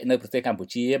មតិនៅប្រទេសកម្ពុ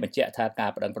ជាបញ្ជាក់ថាការ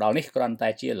ប្តឹងផ្តល់នេះគ្រាន់តែ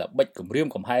ជាល្បិចគំរាម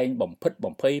កំហែងបំផិត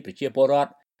បំភ័យប្រជាពលរដ្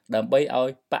ឋដើម្បីឲ្យ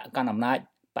បកកណ្ដាលអំណាច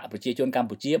បកប្រជាជនកម្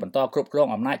ពុជាបន្តគ្រប់គ្រង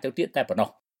អំណាចទៅទៀតតែប៉ុណ្ណោះ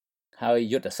ហើយ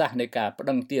យុទ្ធសាស្ត្រនៃការប្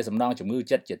តឹងទារសំណងជំងឺ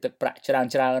ចិត្តជាទឹកប្រាក់ច្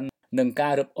រើននិងកា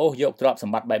ររឹបអូសយកទ្រព្យស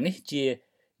ម្បត្តិបែបនេះជា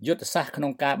យុទ្ធសាស្ត្រក្នុ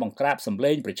ងការបង្ក្រាបសម្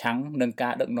លេងប្រឆាំងនិងកា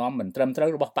រដឹកនាំមិនត្រឹមត្រូវ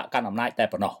របស់បកកណ្ដាលអំណាចតែ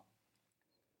ប៉ុណ្ណោះ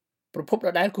ប្រភពដ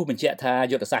ដែលគូបញ្ជាក់ថា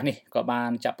យុទ្ធសាស្ត្រនេះក៏បាន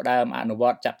ចាប់ផ្ដើមអនុវ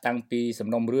ត្តចាប់តាំងពីសំ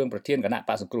ណុំរឿងប្រធានគណៈប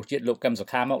ក្សសង្គ្រោះជាតិលោកកឹមសុ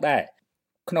ខាមកដែរ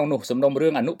ក្នុងនោះសំណុំរឿ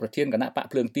ងអនុប្រធានគណៈបក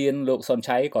ភ្លើងទៀនលោកសុន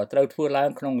ឆៃក៏ត្រូវធ្វើឡើង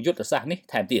ក្នុងយុទ្ធសាស្ត្រនេះ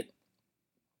ថែមទៀត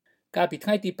កាលពីថ្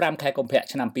ងៃទី5ខែកុម្ភៈ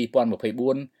ឆ្នាំ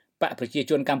2024បកប្រជា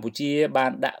ជនកម្ពុជាបា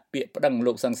នដាក់ពាក្យប្តឹង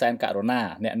លោកសឹងសែនករណា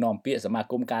អ្នកនាំពាក្យសមា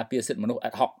គមការពារសិទ្ធិមនុស្សអេ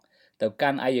តហុកទៅកា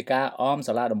ន់អัยការអម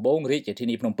សាលាដំបងរាជធា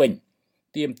នីភ្នំពេញ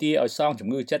ទាមទារឲ្យសងជំ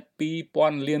ងឺចិត្ត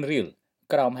2000លានរៀល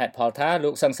ក្រោមហេតុផលថាលោ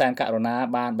កសឹងសែនករណា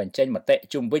បានបញ្ចេញមតិ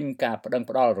ជុំវិញការប្តឹង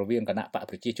ផ្តល់រវាងគណៈបក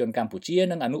ប្រជាជនកម្ពុជា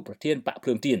និងអនុប្រធានបកភ្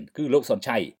លើងទៀនគឺលោកសុន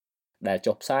ឆៃដែល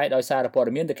ចុះផ្សាយដោយសារព័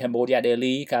ត៌មាន The Cambodia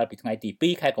Daily កាលពីថ្ងៃទី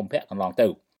2ខែកុម្ភៈកន្លងទៅ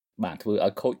បានធ្វើឲ្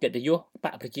យខូចកិត្តិយសប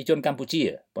កប្រជាជនកម្ពុជា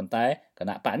ប៉ុន្តែគ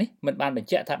ណៈបកនេះមិនបានបញ្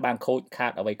ជាក់ថាបានខូចខា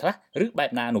តអ្វីខ្លះឬបែប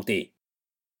ណានោះទេ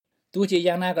ទោះជា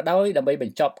យ៉ាងណាក៏ដោយដើម្បីប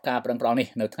ញ្ចប់ការប្តឹងផ្តល់នេះ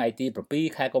នៅថ្ងៃទី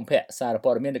7ខែកុម្ភៈសារ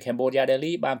ព័ត៌មាន The Cambodia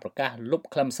Daily បានប្រកាសលុប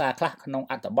ខ្លឹមសារខ្លះក្នុង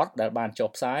អត្ថបទដែលបានចុះ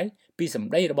ផ្សាយពីស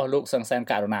ម្ដីរបស់លោកសឹងសែន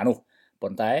ករណានោះប៉ុ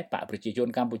ន្តែបកប្រជាជន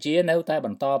កម្ពុជានៅតែប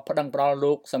ន្តប្តឹងផ្តល់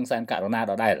លោកសឹងសែនករណា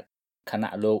ដដែលខ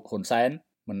ណៈលោកហ៊ុនសែន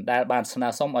មិនដែលបានស្នើ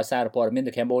សុំឲ្យសារព័ត៌មាន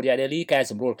The Cambodia Daily កែ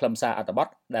សម្រួលខ្លឹមសារអត្ថបទ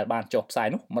ដែលបានចុះផ្សាយ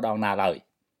នោះម្ដងណាឡើយ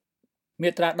មា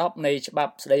ត្រា10នៃច្បា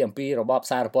ប់ស្តីអំពីរបប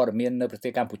សារព័ត៌មាននៅប្រទេ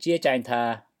សកម្ពុជាចែងថា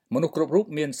មនុស្សគ្រប់រូប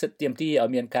មានសិទ្ធិទាមទារឲ្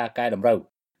យមានការកែតម្រូវ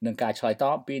និងការឆ្លើយត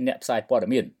បពីអ្នកផ្សាយព័ត៌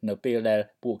មាននៅពេលដែល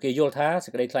ពួកគេយល់ថាសេ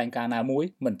ចក្តីថ្លែងការណ៍ណាមួយ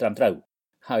មិនត្រឹមត្រូវ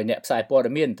ហើយអ្នកផ្សាយព័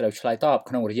ត៌មានត្រូវឆ្លើយតប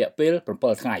ក្នុងរយៈពេល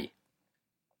7ថ្ងៃ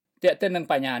ទាក់ទិននឹង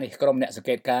បញ្ហានេះក្រុមអ្នកសង្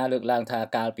កេតការណ៍លើកឡើងថា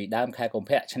កាលពីដើមខែកុម្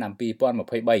ភៈឆ្នាំ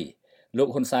2023លោក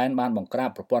ហ៊ុនសែនបានបង្ក្រាប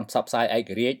ប្រព័ន្ធផ្សព្វផ្សាយឯ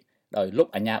ករាជ្យ ដោយលោក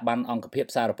អាជ្ញាប័ណ្ណអង្គភាព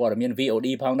សារព័ត៌មាន VOD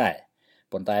ផងដែរ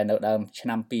ប៉ុន្តែនៅដើមឆ្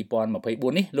នាំ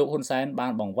2024នេះលោកហ៊ុនសែនបា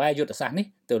នបង្វែរយុទ្ធសាស្ត្រនេះ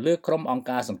ទៅលើក្រុមអង្គ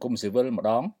ការសង្គមស៊ីវិលម្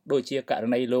ដងដូចជាករ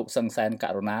ណីលោកសឹងសែនក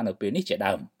រណានៅពេលនេះជា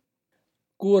ដើម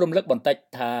គួររំលឹកបន្តិច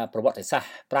ថាប្រវត្តិសាស្ត្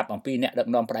រប្រាប់អំពីអ្នកដឹក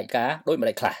នាំផ្ដាច់ការដូចម្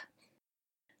ដេចខ្លះ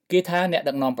គេថាអ្នក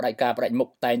ដឹកនាំផ្ដាច់ការផ្ដាច់មុខ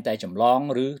តែងតែចម្លង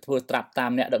ឬធ្វើត្រាប់តា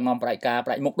មអ្នកដឹកនាំផ្ដាច់ការ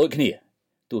ផ្ដាច់មុខដូចគ្នា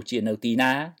ទោះជានៅទី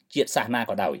ណាជាតិសាសន៍ណា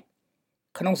ក៏ដោយ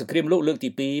ក្នុងសង្គ្រាមលោកលើកទី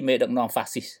2មេដឹកនាំហ្វា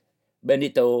ស៊ីស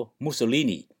Benito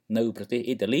Mussolini នៅប្រទេស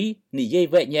អ៊ីតាលីនិយាយ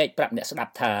វែកញែកប្រាប់អ្នកស្ដា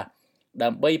ប់ថាដើ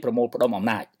ម្បីប្រមូលផ្ដុំអំ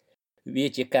ណាចវា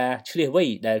ជាការឆ្លៀសវៃ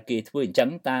ដែលគេធ្វើអញ្ចឹង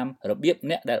តាមរបៀប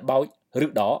អ្នកដែលបោចឬ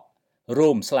ដករោ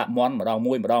មស្លាប់មន់ម្ដង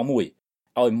មួយ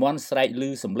ឲ្យមន់ស្រែកឮ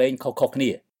សំឡេងខុសៗគ្នា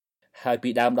ហើយពី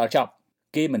ដើមដល់ចប់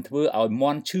គេមិនធ្វើឲ្យម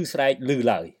ន់ឈឺស្រែកឮ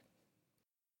ឡើយ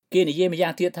គេនិយាយម្យ៉ា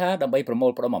ងទៀតថាដើម្បីប្រមូ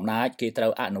លផ្ដុំអំណាចគេត្រូ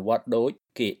វអនុវត្តដូច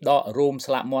គេដករោម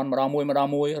ស្លាប់មន់ម្ដង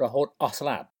មួយរហូតអស់ស្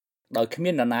លាប់ដោយគ្មា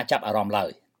ននរណាចាប់អារម្មណ៍ឡើ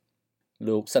យ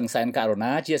លោកសឹងសែនករ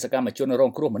ណាជាសកម្មជនរ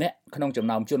ងគ្រោះម្នាក់ក្នុងចំ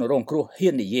ណោមជនរងគ្រោះហ៊ា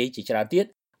ននិយាយជាច្រើនទៀត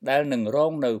ដែលនឹងរ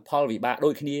ងនៅផលវិបាកដូ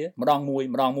ចគ្នាម្ដងមួ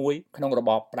យក្នុងរប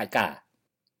បផ្ដាច់ការ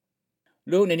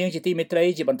លោកអ្នកនាងជាទីមេត្រី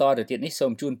ជាបន្តទៅទៀតនេះសូ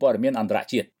មជូនព័ត៌មានអន្តរ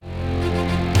ជាតិ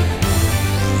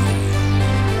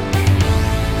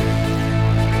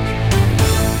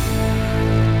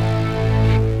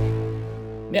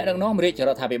អ្នកដឹកនាំរាជរ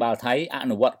ដ្ឋាភិបាលថៃអ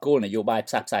នុវត្តគោលនយោបាយ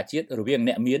ផ្សះផ្សាជាតិរវាង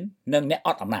អ្នកមាននិងអ្នកអ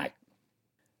ត់អំណាច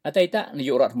អតីតនាយ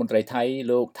ករដ្ឋមន្ត្រីថៃ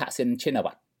លោកថាក់ស៊ីនឈិន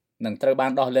វ៉ាត់នឹងត្រូវបា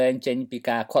នដោះលែងចេញពី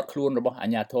ការឃាត់ខ្លួនរបស់អា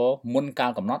ជ្ញាធរមុនកា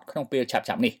លកំណត់ក្នុងពេលឆាប់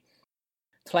ៗនេះ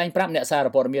ថ្លែងប្រាប់អ្នកសារ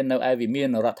ព័ត៌មាននៅឯវិមាន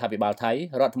រដ្ឋាភិបាលថៃ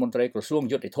រដ្ឋមន្ត្រីក្រសួង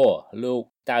យុតិធម៌លោក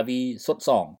តាវីសុតស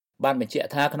ងបានបញ្ជាក់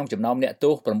ថាក្នុងចំណោមអ្នកទោ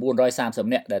ស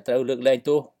930នាក់ដែលត្រូវលើកលែង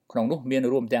ទោសក្នុងនោះមាន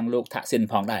រួមទាំងលោកថាក់ស៊ីន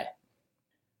ផងដែរ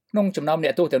ក្នុងចំណោមអ្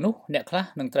នកទោសទាំងនោះអ្នកខ្លះ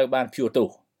នឹងត្រូវបានព្យួរទោស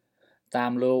តា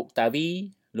មលោកតាវី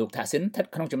លោកថាក់ស៊ីនស្ថិត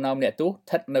ក្នុងចំណោមអ្នកទោសស្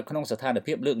ថិតនៅក្នុងស្ថាន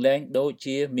ភាពលើកលែងដូច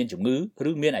ជាមានជំងឺ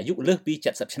ឬមានអាយុលើសពី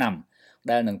70ឆ្នាំ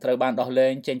ដែលនឹងត្រូវបានដោះលែ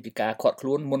ងចេញពីការឃាត់ខ្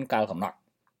លួនមុនកាលកំណត់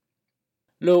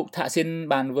លោកថាក់ស៊ីន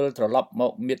បានវិលត្រឡប់ម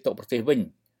កមាតុប្រទេសវិញ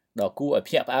ដល់គួរឲ្យ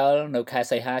ភ្ញាក់ផ្អើលនៅខែ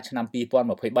សីហាឆ្នាំ2023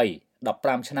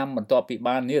 15ឆ្នាំបន្ទាប់ពី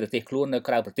បាននិរទេសខ្លួននៅ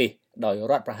ក្រៅប្រទេសដោយ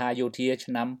រដ្ឋប្រហារយោធា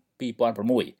ឆ្នាំ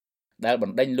2006ដែលប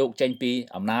ណ្ដេញលោកចេញពី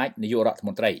អំណាចនាយករដ្ឋម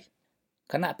ន្ត្រី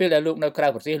ខណៈពេលដែលលោកនៅក្រៅ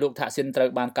ប្រទេសលោកថាក់ស៊ីនត្រូវ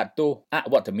បានកាត់ទោសអ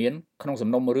វត្តមានក្នុងសំ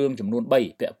ណុំរឿងចំនួន3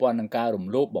ពាក់ព័ន្ធនឹងការរំ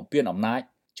លោភបំពានអំណាច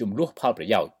ជំនួសផលប្រ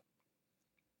យោជន៍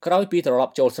ក្រោយពីត្រឡ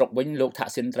ប់ចូលស្រុកវិញលោកថា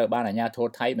ក់ស៊ីនត្រូវបានអាជ្ញាធរ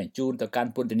ថៃបញ្ជូនទៅកា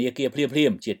ន់ពន្ធនាគារភ្លា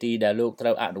មៗជាទីដែលលោកត្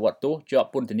រូវអនុវត្តទោសជាប់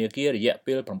ពន្ធនាគាររយៈ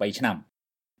ពេល8ឆ្នាំ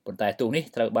ប៉ុន្តែទោសនេះ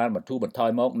ត្រូវបានបន្ធូរបន្ថយ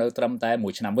មកនៅត្រឹមតែ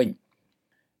1ឆ្នាំវិញ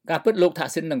ការពិតលោកថា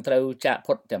ក់ស៊ីននឹងត្រូវចាក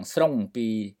ផុតទាំងស្រុងពី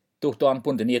ទោសទណ្ឌព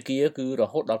ន្ធនាគារគឺរ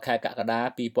ហូតដល់ខែកក្កដា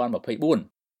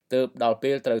2024ទើបដល់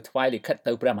ពេលត្រូវថ្វាយលិខិត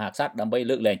ទៅព្រះមហាក្សត្រដើម្បី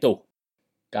លើកលែងទោស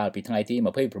កាលពីថ្ងៃទី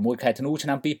26ខែធ្នូឆ្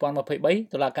នាំ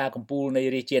2023តុលាការកំពូលនៃ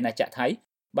រាជាណាចក្រថៃ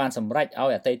បានសម្រេចឲ្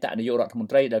យអតីតនាយករដ្ឋមន្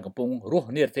ត្រីដែលកំពុងរស់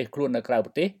និរទេសខ្លួននៅក្រៅ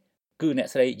ប្រទេសគឺអ្នក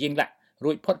ស្រីយីងឡាក់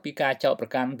រួចផុតពីការចោទប្រ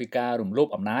កាន់ពីការរំលោភ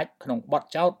អំណាចក្នុងបទ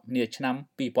ចោទនាឆ្នាំ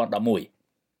2011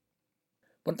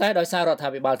ប៉ុន្តែដោយសាររដ្ឋា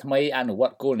ភិបាលថ្មីអនុវ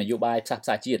ត្តគោលនយោបាយផ្សះផ្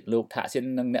សាជាតិលោកថាក់ស៊ីន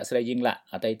និងអ្នកស្រីយីងឡាក់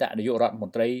អតីតនាយករដ្ឋម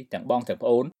ន្ត្រីទាំងបងទាំងប្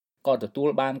អូនក៏ទទួល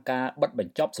បានការបិទប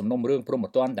ញ្ចប់សំណុំរឿងព្រហ្ម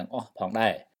ទណ្ឌទាំងអស់ផងដែ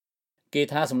រគេ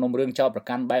ថាសំណុំរឿងចោទប្រ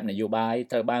កាន់បែបនយោបាយ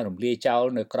ត្រូវបានរំលាយចោល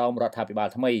នៅក្រោមរដ្ឋាភិបាល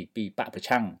ថ្មីពីបកប្រ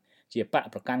ឆាំងជាបក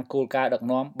ប្រកាន់គោលការណ៍ដឹក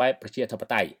នាំបែបប្រជាធិប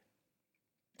តេយ្យ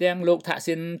ទាំងលោកថាក់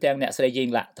ស៊ីនទាំងអ្នកស្រីយីង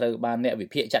ឡាក់ត្រូវបានអ្នកវិ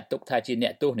ភាគចាត់ទុកថាជាអ្ន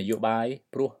កទោសនយោបាយ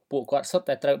ព្រោះពួកគាត់សុទ្ធ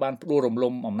តែត្រូវបានផ្ដួលរំ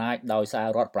លំអំណាចដោយសារ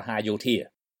រដ្ឋប្រហារយោធា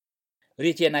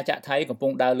រាជាណាចក្រថៃកំពុ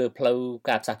ងដើរលើផ្លូវ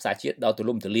ការផ្សះផ្សាជាតិដ៏ទូ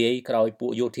លំទូលាយក្រោយពួ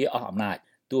កយោធាអស់អំណាច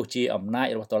ទោះជាអំណាច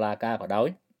របស់តុលាការក៏ដោយ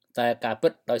តែការពិ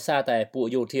តដោយសារតែពួក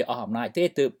យោធាអស់អំណាចទេ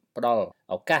ទើបផ្ដល់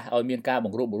ឱកាសឲ្យមានការប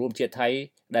ង្រួបបង្រួមជាតិថៃ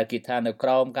ដែលគេថានៅក្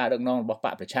រោមការដឹកនាំរបស់ប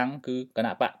កប្រឆាំងគឺគ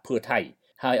ណៈបកភឿថៃ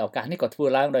ហើយឱកាសនេះក៏ធ្វើ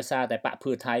ឡើងដោយសារតែបក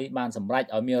ភឿថៃបានសម្រេច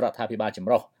ឲ្យមានរដ្ឋាភិបាលច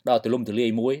ម្រុះដ៏ទូលំទូលាយ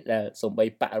មួយដែលសូម្បី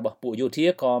បករបស់ពួកយោធា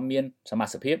ក៏មានសមា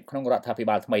ជិកភាពក្នុងរដ្ឋាភិ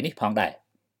បាលថ្មីនេះផងដែរ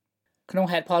ក្នុង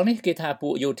ហេតុផលនេះគេថាពួ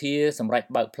កយោធាសម្រេច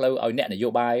បើកផ្លូវឲ្យអ្នកនយោ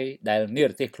បាយដែលនិ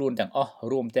រទេសខ្លួនទាំងអស់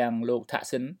រួមទាំងលោកថាក់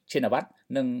ស៊ីនឈិនវ៉ាត់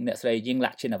និងអ្នកស្រីយីងឡា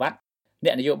ក់ឈិនវ៉ាត់អ្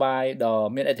នកនយោបាយដ៏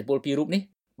មានឥទ្ធិពលពីររូបនេះ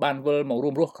បានវិលមករួ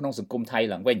មរស់ក្នុងសង្គមថៃ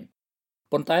ឡើងវិញ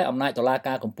ប៉ុន្តែអំណាចតុលា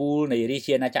ការកំពូលនៃរា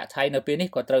ជាណាចក្រថៃនៅពេលនេះ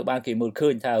ក៏ត្រូវបានគេមើលឃើ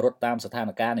ញថារត់តាមស្ថាន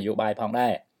ភាពនយោបាយផងដែ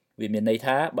រវាមានន័យ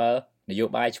ថាបើនយោ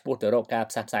បាយឆ្ពោះទៅរកការ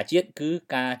ផ្សះផ្សាជាតិគឺ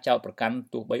ការចោទប្រកាន់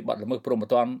ទោះបីបទល្មើសព្រហ្ម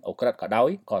ទណ្ឌអូក្រិដ្ឋក៏ដោយ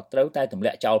ក៏ត្រូវតែទម្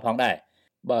លាក់ចោលផងដែរ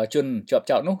បើជនជាប់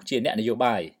ចោទនោះជាអ្នកនយោ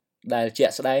បាយដែលជា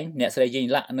ក់ស្ដែងអ្នកស្រីយីង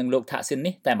ឡាក់និងលោកថាក់ស៊ីន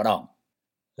នេះតែម្ដង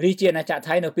រាជាណាចក្រ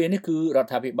ថៃនៅពេលនេះគឺរ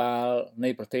ដ្ឋាភិបាលនៃ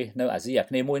ប្រទេសនៅអាស៊ីអា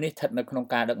គ្នេយ៍មួយនេះស្ថិតនៅក្នុង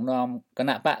ការដឹកនាំគ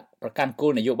ណៈបកប្រកាន់គោ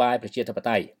លនយោបាយប្រជាធិប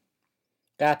តេយ្យ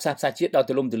ការផ្សះផ្សាជាតិដ៏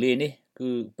ទូលំទូលាយនេះគ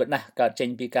គឺពិតណាស់កើតចេញ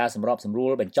ពីការសម្របសម្រួ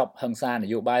លបញ្ចប់ហិង្សាន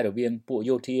យោបាយរវាងពួក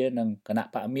យោធានិងគណៈ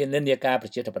បកមាននិន្នាការប្រ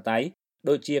ជាធិបតេយ្យ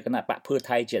ដូចជាគណៈបកភឿ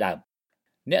ថៃជាដើម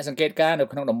អ្នកសង្កេតការណ៍នៅ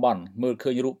ក្នុងតំបន់មើលឃើ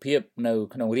ញរូបភាពនៅ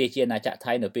ក្នុងរាជាណាចក្រ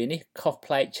ថៃនៅពេលនេះខុស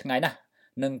ប្លែកឆ្ងាយណាស់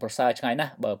និងប្រសើរឆ្ងាយណា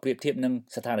ស់បើប្រៀបធៀបនឹង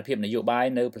ស្ថានភាពនយោបាយ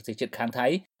នៅប្រទេសជិតខាងថៃ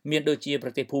មានដូចជាប្រ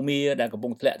ទេសភូមាដែលកំពុ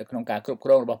ងធ្លាក់ទៅក្នុងការគ្រប់គ្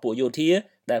រងរបស់ពួកយោធា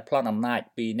ដែលប្លន់អំណាច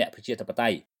ពីអ្នកប្រជាធិបតេ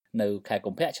យ្យនៅខែ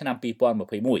កុម្ភៈឆ្នាំ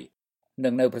2021និ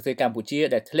ងនៅប្រទេសកម្ពុជា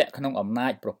ដែលធ្លាក់ក្នុងអំណា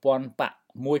ចប្រព័ន្ធបក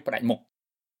មួយផ្ដាច់មុខ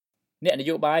អ្នកន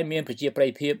យោបាយមានប្រជាប្រិ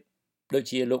យភាពដូច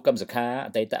ជាលោកកឹមសុខាអ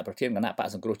តីតប្រធានគណៈបក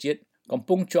សង្គ្រោះជាតិកំ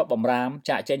ពុងជាប់បម្រាម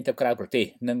ចាកចេញទៅក្រៅប្រទេស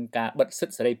និងការបិទសិទ្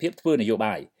ធិសេរីភាពធ្វើនយោ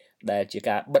បាយដែលជា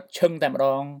ការបិទឈឹងតែម្ដ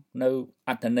ងនៅ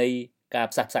អត្ថន័យការ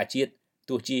ផ្សះផ្សាជាតិ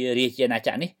ទោះជារាជាណាច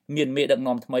ក្រនេះមានមេដឹក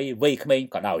នាំថ្មីវ័យក្មេង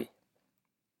ក៏ដោយ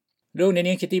លោកអ្នក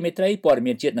នាងជាទីមេត្រីព័ត៌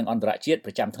មានជាតិនិងអន្តរជាតិប្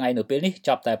រចាំថ្ងៃនៅពេលនេះច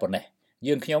ប់តែប៉ុណ្ណេះ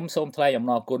យើងខ្ញុំសូមថ្លែងអំ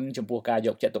ណរគុណចំពោះការយ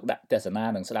កចិត្តទុកដាក់ទស្សនា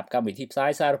និងស្ដាប់កម្មវិធីផ្សា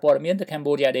យសារព័ត៌មាន The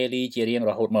Cambodia Daily ជារៀង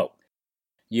រហូតមក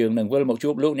យើងនឹងវិលមកជួ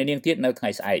បលោកអ្នកនាងទៀតនៅថ្ងៃ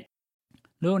ស្អែក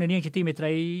លោកអ្នកនាងជាទីមេត្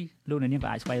រីលោកអ្នកនាងក៏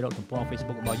អាចស្វែងរកទំព័រ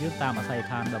Facebook របស់យើងតាមអាស័យដ្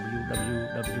ឋាន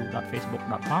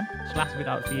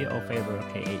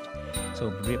www.facebook.com/withoutfearorfavorkh សូ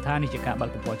មជម្រាបថានេះជាការបើក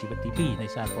ទំព័រជីវិតទី2នៃ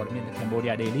សារព័ត៌មាន The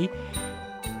Cambodia Daily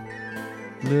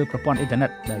លើប្រព័ន្ធអ៊ីនធឺណិ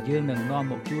តដែលយើងនឹងនាំ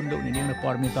មកជូនលោកអ្នកនាងនៅព័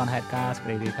ត៌មានទាន់ហេតុការណ៍សេចក្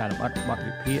តីរាយការណ៍លម្អិតបទ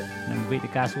វិភាគនិងវេទិ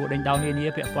កាសួរដេញដោលនានា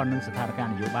ពាក់ព័ន្ធនឹងស្ថានភាព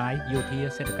នយោបាយយោធា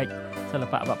សេដ្ឋកិច្ចសិល្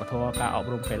បៈវប្បធម៌ការអប់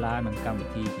រំកីឡានិងកម្មវិ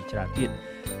ធីជាច្រើនទៀត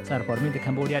សារព័ត៌មាន The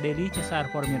Cambodia Daily ជាសារ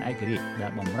ព័ត៌មានឯករាជ្យដែ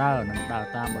លបម្រើនិងដើរ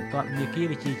តាមបន្ទាត់មាគ៌ា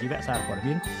វិជ្ជាជីវៈសារព័ត៌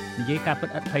មាននិយាយការពិត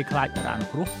ឥតភ័យខ្លាចរអនុ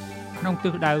គ្រោះក្នុងទិ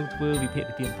សដៅធ្វើវិភាគ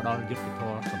ទានផ្ដាល់យុត្តិធ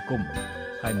ម៌សង្គម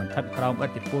ហើយមិនស្ថិតក្រោមឥ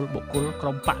ទ្ធិពលបុគ្គលក្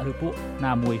រុមបកឬពួក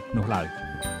ណាមួយនោះឡើយ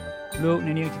លោកអ្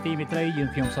នកនាងជាទីមេត្រីយើង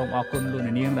ខ្ញុំសូមអរគុណលោកអ្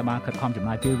នកនាងដែលបានខិតខំចំ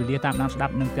ណាយពេលវេលាតាមដានស្ដា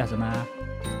ប់និងទស្សនា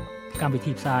កម្មវិ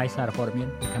ធីផ្សាយសារព័ត៌មាន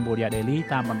Cambodia Daily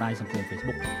តាមបណ្ដាញសង្គម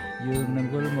Facebook យើងនឹង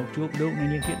វិលមកជួបលោកអ្នក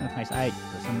នាងទៀតនៅថ្ងៃស្អែក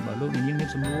ប្រសិនបើលោកអ្នកនាងមាន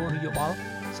សំណួរឬយោបល់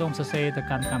សូមសរសេរទៅ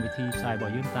កាន់កម្មវិធីផ្សាយរប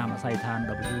ស់យើងតាមអាស័យដ្ឋាន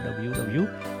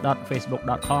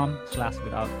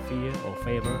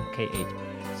www.facebook.com/withoutfearorfavorkh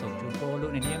សូមជូនពរលោ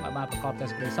កអ្នកនាងឲ្យបានប្រកបតែ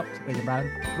សេចក្តីសុខសេចក្តីចម្រើន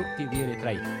គ្រប់ទិវារាត្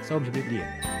រីសូមជម្រាបលា